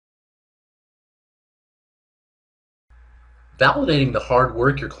Validating the hard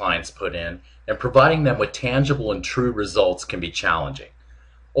work your clients put in and providing them with tangible and true results can be challenging.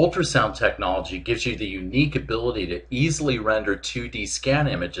 Ultrasound technology gives you the unique ability to easily render 2D scan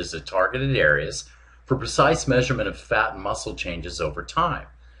images at targeted areas for precise measurement of fat and muscle changes over time.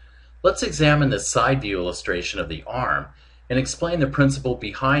 Let's examine this side view illustration of the arm and explain the principle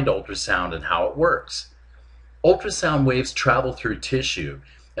behind ultrasound and how it works. Ultrasound waves travel through tissue,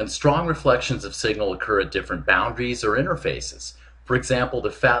 and strong reflections of signal occur at different boundaries or interfaces. For example,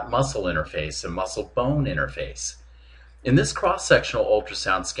 the fat-muscle interface and muscle-bone interface. In this cross-sectional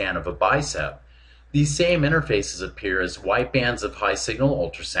ultrasound scan of a bicep, these same interfaces appear as white bands of high-signal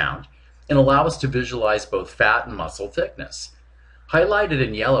ultrasound and allow us to visualize both fat and muscle thickness. Highlighted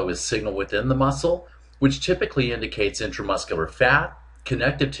in yellow is signal within the muscle, which typically indicates intramuscular fat,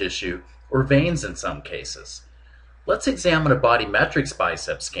 connective tissue, or veins in some cases. Let's examine a BodyMetrix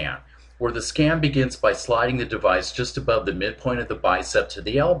bicep scan, where the scan begins by sliding the device just above the midpoint of the bicep to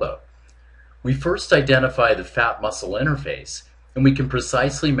the elbow. We first identify the fat-muscle interface, and we can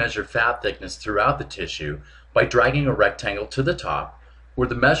precisely measure fat thickness throughout the tissue by dragging a rectangle to the top, where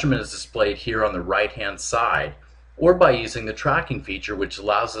the measurement is displayed here on the right-hand side, or by using the tracking feature, which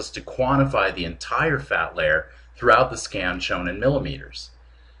allows us to quantify the entire fat layer throughout the scan shown in millimeters.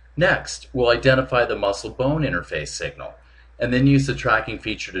 Next, we'll identify the muscle-bone interface signal, and then use the tracking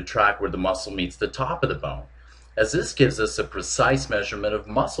feature to track where the muscle meets the top of the bone, as this gives us a precise measurement of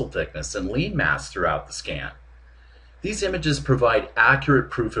muscle thickness and lean mass throughout the scan. These images provide accurate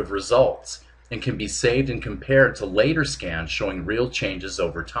proof of results and can be saved and compared to later scans showing real changes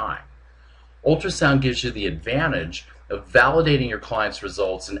over time. Ultrasound gives you the advantage of validating your client's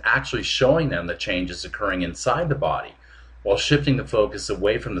results and actually showing them the changes occurring inside the body, while shifting the focus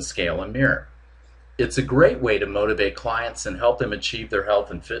away from the scale and mirror. It's a great way to motivate clients and help them achieve their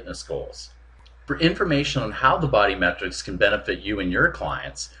health and fitness goals. For information on how the BodyMetrix can benefit you and your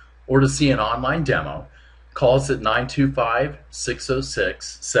clients, or to see an online demo, call us at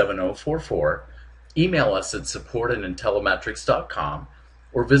 925-606-7044, email us at support@intellimetrics.com,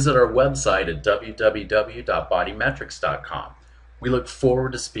 or visit our website at www.bodymetrix.com. We look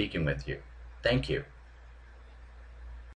forward to speaking with you. Thank you.